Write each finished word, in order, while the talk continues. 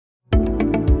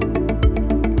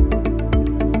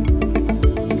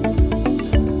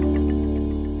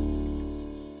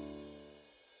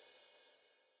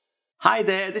Hi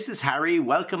there, this is Harry.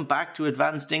 Welcome back to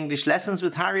Advanced English Lessons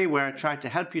with Harry, where I try to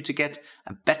help you to get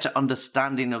a better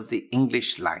understanding of the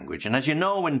English language. And as you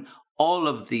know, in all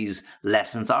of these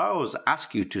lessons, I always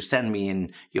ask you to send me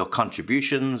in your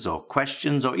contributions or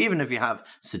questions, or even if you have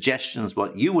suggestions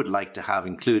what you would like to have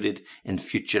included in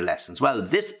future lessons. Well,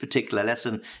 this particular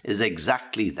lesson is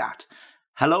exactly that.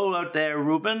 Hello out there,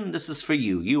 Ruben. This is for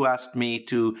you. You asked me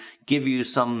to give you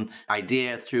some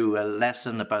idea through a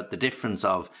lesson about the difference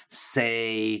of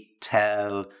say,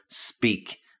 tell,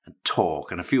 speak, and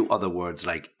talk, and a few other words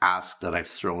like ask that I've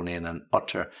thrown in, and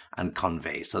utter and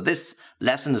convey. So this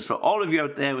lesson is for all of you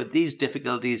out there with these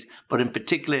difficulties, but in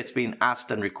particular it's been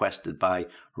asked and requested by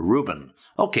Ruben.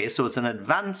 Okay, so it's an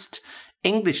advanced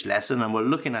English lesson, and we're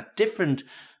looking at different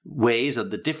ways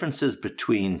of the differences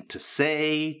between to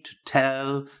say, to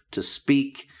tell, to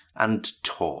speak, and to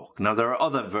talk. Now, there are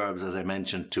other verbs, as I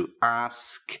mentioned, to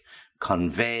ask,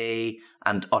 convey,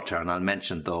 and utter, and I'll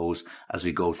mention those as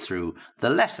we go through the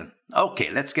lesson.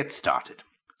 Okay, let's get started.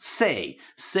 Say.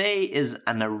 Say is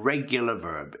an irregular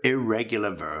verb.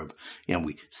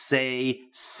 We say,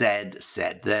 said,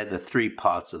 said. They're the three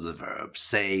parts of the verb.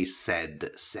 Say,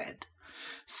 said, said.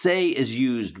 Say is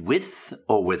used with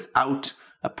or without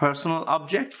a personal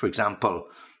object. For example,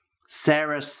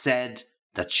 Sarah said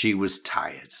that she was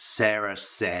tired. Sarah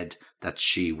said that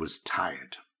she was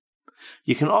tired.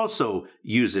 You can also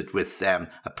use it with a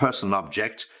personal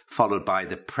object followed by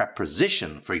the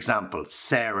preposition. For example,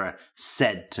 Sarah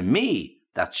said to me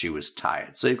that she was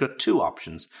tired. So you've got two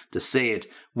options to say it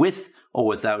with or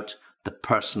without the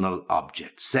personal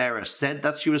object. Sarah said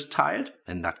that she was tired.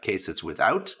 In that case, it's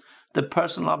without the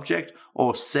personal object.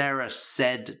 Or Sarah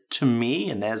said to me,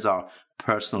 and there's our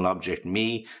personal object,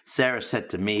 me. Sarah said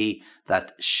to me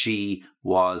that she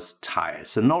was tired.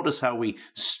 So notice how we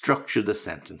structure the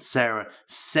sentence. Sarah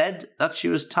said that she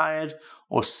was tired,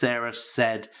 or Sarah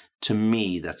said to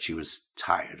me that she was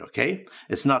tired, okay?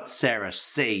 It's not Sarah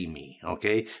say me,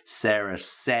 okay? Sarah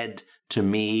said to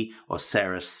me, or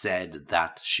Sarah said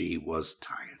that she was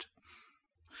tired.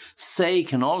 Say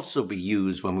can also be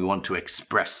used when we want to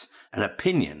express an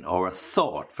opinion or a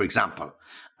thought. For example,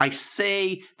 I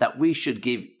say that we should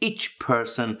give each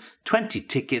person 20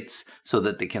 tickets so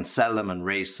that they can sell them and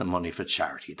raise some money for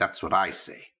charity. That's what I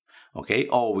say. Okay,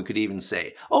 or we could even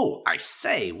say, oh, I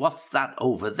say, what's that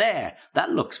over there?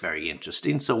 That looks very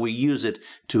interesting. So we use it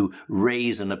to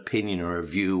raise an opinion or a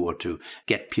view, or to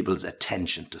get people's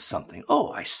attention to something.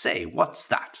 Oh, I say, what's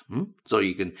that? So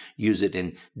you can use it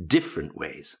in different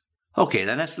ways. Okay,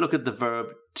 then let's look at the verb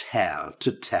tell,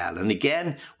 to tell. And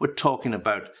again, we're talking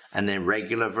about an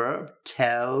irregular verb.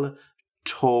 Tell,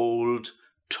 told,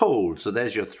 told. So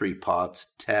there's your three parts.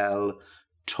 Tell,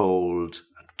 told,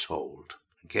 and told.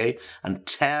 Okay, and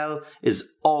tell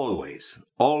is always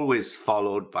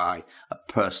followed by a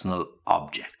personal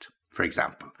object. For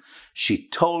example, she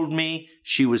told me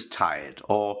she was tired,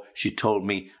 or she told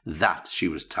me that she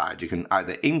was tired. You can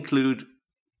either include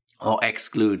or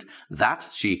exclude that.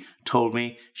 She told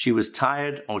me she was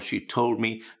tired, or she told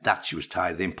me that she was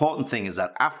tired. The important thing is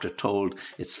that after told,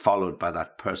 it's followed by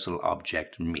that personal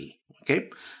object, me. Okay?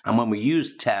 And when we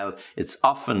use tell, it's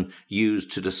often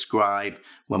used to describe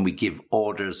when we give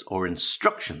orders or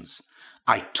instructions.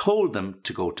 I told them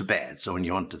to go to bed. So when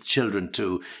you want the children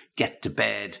to get to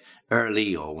bed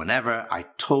early or whenever, I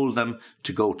told them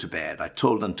to go to bed. I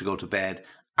told them to go to bed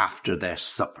after their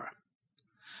supper.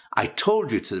 I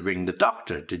told you to ring the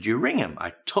doctor. Did you ring him?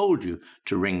 I told you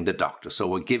to ring the doctor. So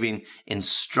we're giving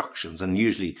instructions, and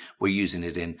usually we're using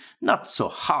it in not so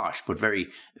harsh, but very,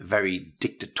 very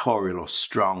dictatorial or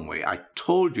strong way. I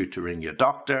told you to ring your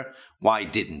doctor. Why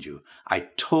didn't you? I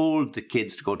told the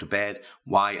kids to go to bed.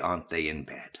 Why aren't they in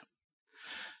bed?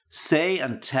 Say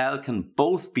and tell can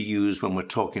both be used when we're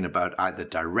talking about either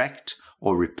direct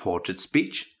or reported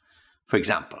speech. For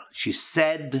example, she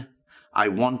said, I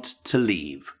want to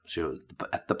leave. So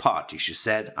at the party, she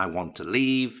said, I want to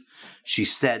leave. She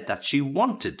said that she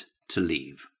wanted to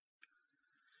leave.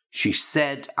 She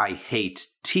said, I hate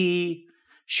tea.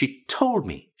 She told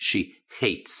me she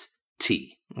hates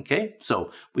tea. Okay,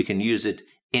 so we can use it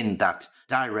in that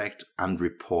direct and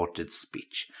reported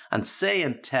speech. And say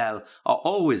and tell are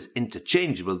always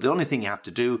interchangeable. The only thing you have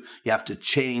to do, you have to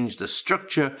change the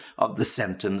structure of the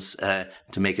sentence to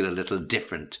make it a little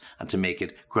different and to make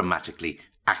it grammatically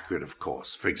accurate, of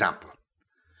course. For example,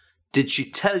 did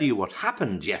she tell you what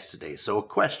happened yesterday? So a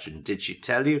question, did she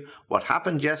tell you what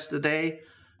happened yesterday?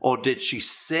 Or did she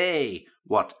say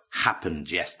what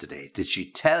happened yesterday? Did she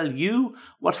tell you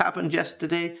what happened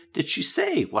yesterday? Did she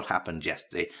say what happened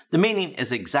yesterday? The meaning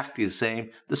is exactly the same.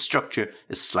 The structure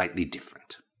is slightly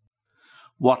different.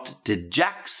 What did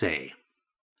Jack say?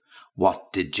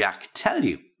 What did Jack tell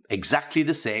you? Exactly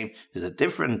the same. There's a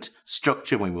different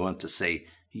structure when we want to say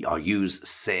or use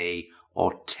say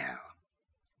or tell.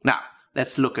 Now,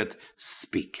 let's look at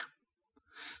speak.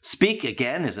 Speak,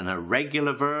 again, is an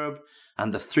irregular verb,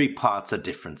 and the three parts are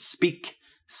different. Speak,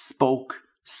 spoke,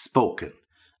 spoken.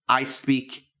 I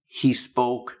speak, he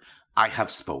spoke, I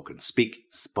have spoken. Speak,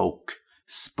 spoke,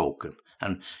 spoken.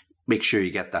 And make sure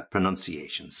you get that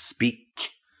pronunciation.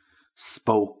 Speak,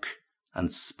 spoke,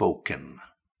 and spoken.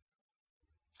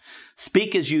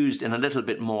 Speak is used in a little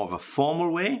bit more of a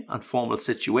formal way on formal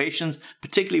situations,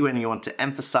 particularly when you want to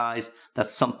emphasize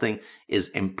that something is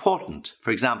important.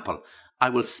 For example, I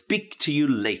will speak to you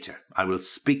later. I will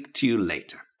speak to you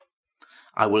later.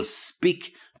 I will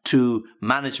speak to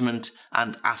management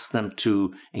and ask them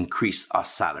to increase our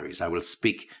salaries. I will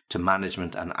speak to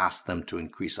management and ask them to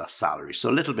increase our salaries. So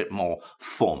a little bit more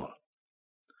formal.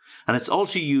 And it's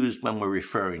also used when we're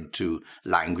referring to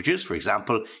languages. For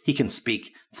example, he can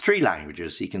speak 3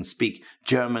 languages. He can speak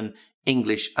German,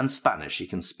 English, and Spanish. He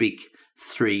can speak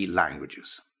 3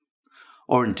 languages.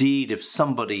 Or indeed, if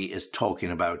somebody is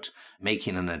talking about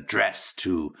making an address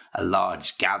to a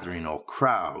large gathering or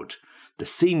crowd, the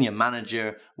senior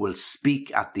manager will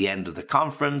speak at the end of the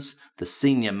conference. The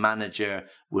senior manager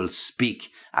will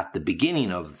speak at the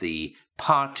beginning of the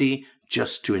party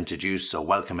just to introduce or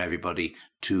welcome everybody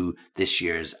to this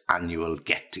year's annual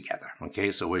get-together.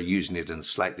 Okay, so we're using it in a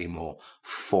slightly more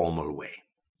formal way.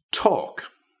 Talk.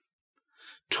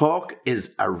 Talk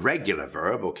is a regular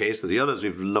verb, okay? So the others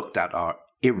we've looked at are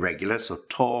irregular. So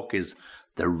talk is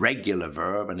the regular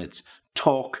verb, and it's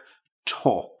talk,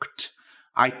 talked.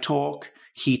 I talk,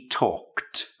 he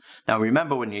talked. Now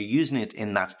remember, when you're using it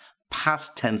in that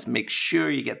past tense, make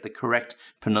sure you get the correct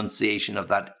pronunciation of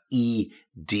that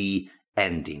ed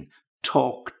ending.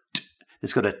 Talked.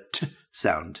 It's got a t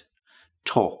sound.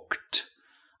 Talked.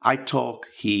 I talk,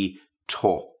 he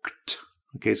talked.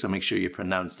 Okay, so make sure you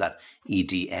pronounce that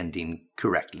ed ending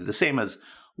correctly. The same as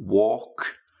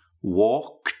walk,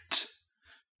 walked,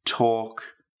 talk,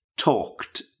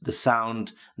 talked. The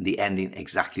sound and the ending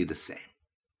exactly the same.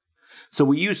 So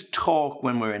we use talk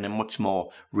when we're in a much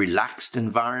more relaxed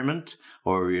environment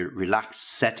or a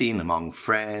relaxed setting among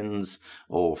friends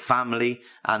or family,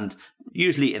 and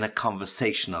usually in a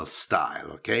conversational style,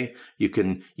 okay? You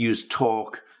can use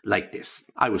talk like this.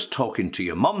 I was talking to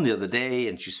your mum the other day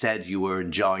and she said you were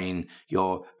enjoying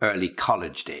your early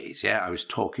college days. Yeah, I was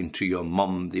talking to your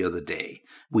mum the other day.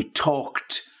 We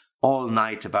talked all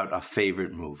night about our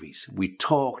favorite movies. We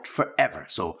talked forever.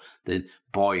 So the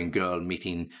boy and girl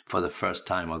meeting for the first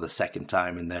time or the second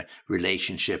time in their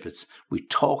relationship, we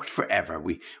talked forever.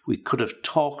 We could have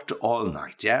talked all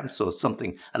night. Yeah. So it's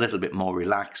something a little bit more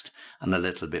relaxed and a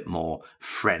little bit more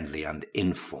friendly and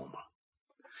informal.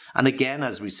 And again,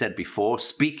 as we said before,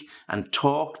 speak and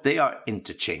talk, they are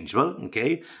interchangeable.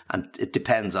 Okay. And it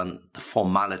depends on the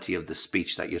formality of the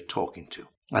speech that you're talking to.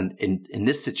 And in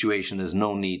this situation, there's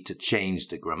no need to change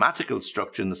the grammatical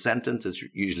structure in the sentence. It's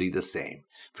usually the same.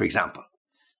 For example,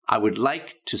 I would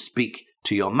like to speak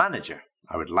to your manager.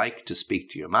 I would like to speak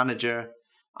to your manager.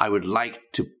 I would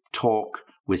like to talk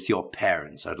with your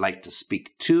parents. I'd like to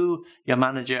speak to your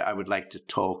manager. I would like to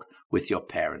talk with your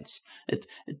parents.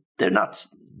 They're not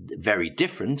very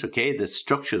different, okay? The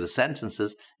structure of the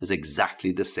sentences is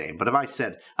exactly the same. But if I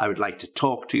said I would like to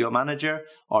talk to your manager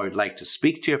or I'd like to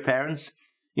speak to your parents,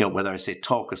 whether I say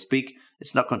talk or speak,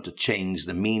 it's not going to change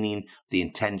the meaning, the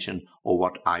intention, or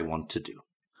what I want to do.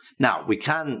 Now, we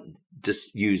can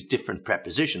use different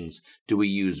prepositions. Do we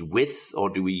use with or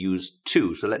do we use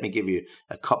to? So let me give you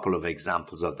a couple of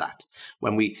examples of that.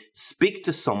 When we speak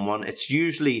to someone, it's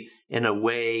usually in a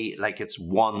way like it's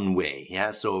one way.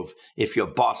 Yeah. So if your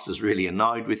boss is really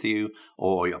annoyed with you,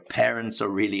 or your parents are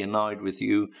really annoyed with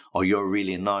you, or you're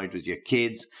really annoyed with your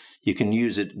kids, you can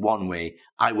use it one way.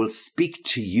 I will speak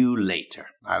to you later.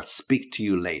 I'll speak to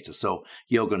you later. So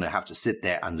you're going to have to sit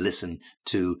there and listen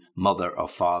to mother or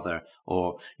father,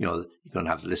 or, you're going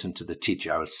to have to listen to the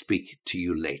teacher. I will speak to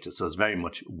you later. So it's very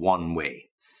much one way.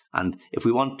 And if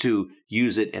we want to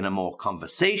use it in a more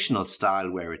conversational style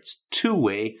where it's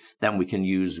two-way, then we can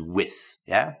use with.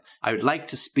 Yeah. I would like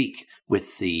to speak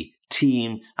with the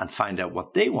team and find out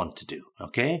what they want to do.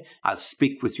 Okay. I'll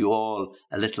speak with you all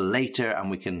a little later and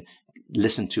we can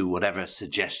listen to whatever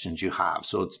suggestions you have.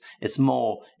 So it's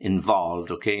more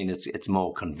involved. Okay. And it's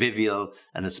more convivial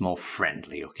and it's more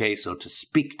friendly. Okay. So to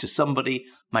speak to somebody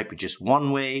might be just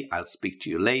one way. I'll speak to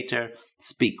you later.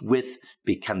 Speak with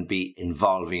can be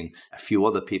involving a few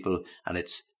other people, and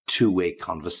it's two-way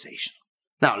conversation.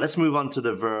 Now let's move on to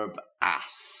the verb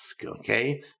ask.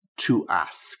 Okay. to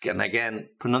ask. And again,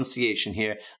 pronunciation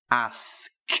here,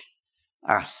 ask,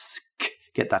 ask.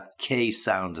 Get that K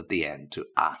sound at the end, to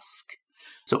ask.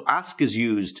 So ask is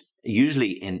used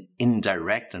usually in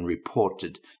indirect and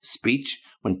reported speech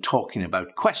when talking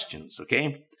about questions,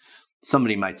 okay?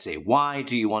 Somebody might say, why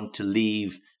do you want to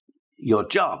leave your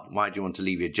job? Why do you want to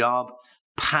leave your job?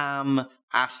 Pam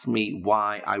asked me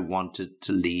why I wanted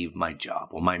to leave my job,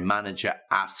 or my manager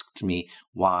asked me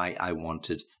why I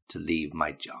wanted to leave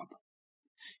my job.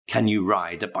 Can you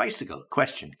ride a bicycle?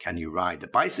 Question, can you ride a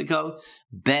bicycle?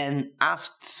 Ben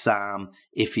asked Sam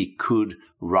if he could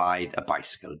ride a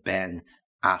bicycle. Ben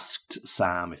asked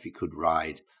Sam if he could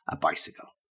ride a bicycle.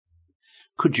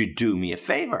 Could you do me a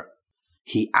favor?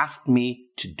 He asked me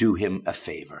to do him a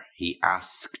favor. He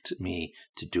asked me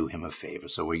to do him a favor.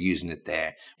 So we're using it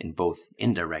there in both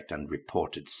indirect and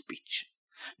reported speech.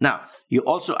 Now, you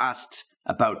also asked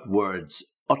about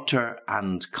words utter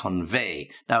and convey.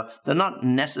 Now, they're not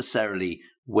necessarily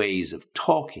ways of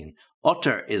talking.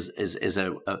 Utter is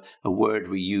a word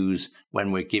we use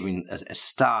when we're giving a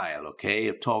style, okay,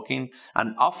 of talking.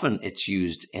 And often it's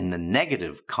used in the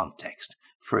negative context.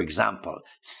 For example,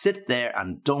 sit there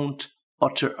and don't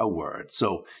utter a word.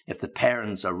 So if the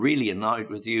parents are really annoyed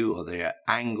with you or they're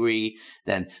angry,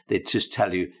 then they just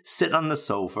tell you, sit on the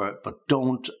sofa, but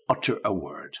don't utter a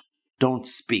word. Don't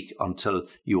speak until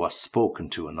you are spoken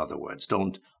to, in other words.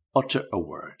 Don't utter a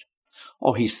word.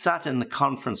 Or he sat in the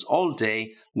conference all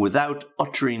day without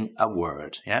uttering a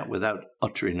word. Yeah, without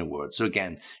uttering a word. So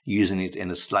again, using it in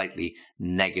a slightly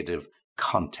negative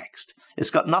context. It's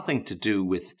got nothing to do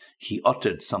with he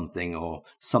uttered something or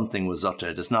something was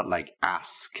uttered. It's not like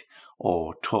ask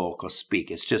or talk or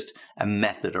speak. It's just a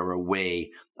method or a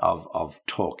way of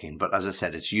talking. But as I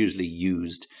said, it's usually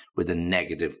used with a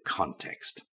negative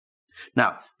context.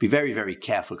 Now, be very, very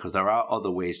careful because there are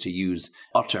other ways to use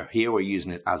utter. Here we're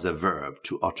using it as a verb,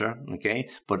 to utter, okay?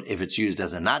 But if it's used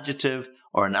as an adjective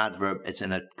or an adverb, it's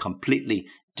in a completely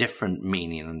different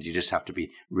meaning, and you just have to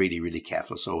be really, really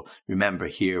careful. So remember,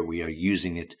 here we are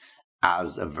using it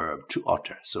as a verb, to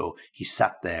utter. So he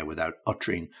sat there without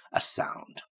uttering a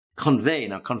sound. Convey.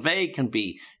 Now, convey can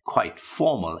be quite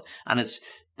formal, and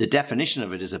the definition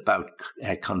of it is about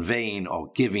conveying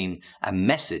or giving a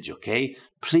message, okay?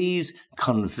 Please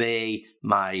convey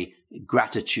my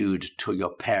gratitude to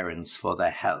your parents for their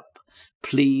help.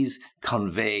 Please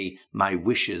convey my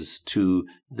wishes to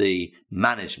the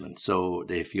management. So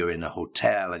if you're in a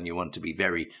hotel and you want to be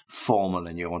very formal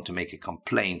and you want to make a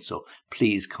complaint, so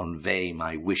please convey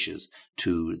my wishes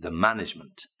to the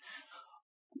management.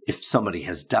 If somebody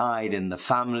has died in the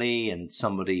family and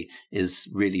somebody is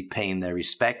really paying their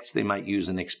respects, they might use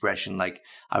an expression like,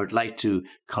 I would like to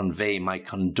convey my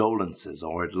condolences,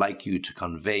 or I'd like you to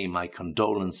convey my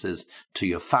condolences to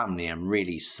your family. I'm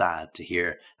really sad to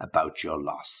hear about your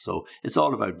loss. So it's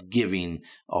all about giving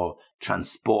or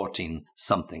transporting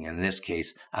something, and in this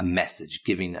case, a message,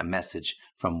 giving a message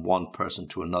from one person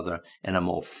to another in a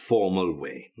more formal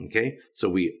way, okay? So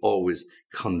we always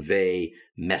convey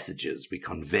messages, we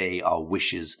convey our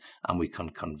wishes, and we can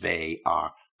convey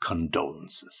our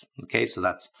condolences, okay? So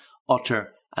that's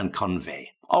utter and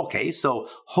convey. Okay, so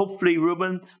hopefully,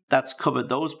 Ruben, that's covered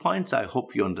those points. I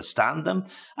hope you understand them.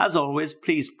 As always,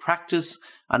 please practice,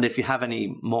 and if you have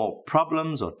any more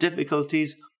problems or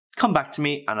difficulties, come back to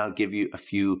me and I'll give you a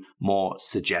few more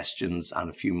suggestions and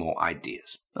a few more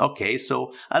ideas. Okay,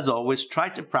 so as always, try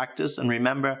to practice, and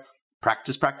remember,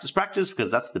 practice, practice, practice,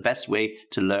 because that's the best way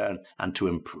to learn and to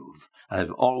improve.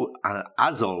 And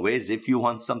as always, if you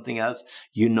want something else,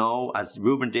 as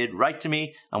Ruben did, write to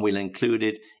me and we'll include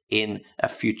it in a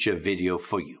future video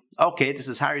for you. Okay, this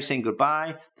is Harry saying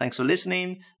goodbye. Thanks for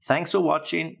listening. Thanks for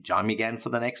watching. Join me again for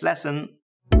the next lesson.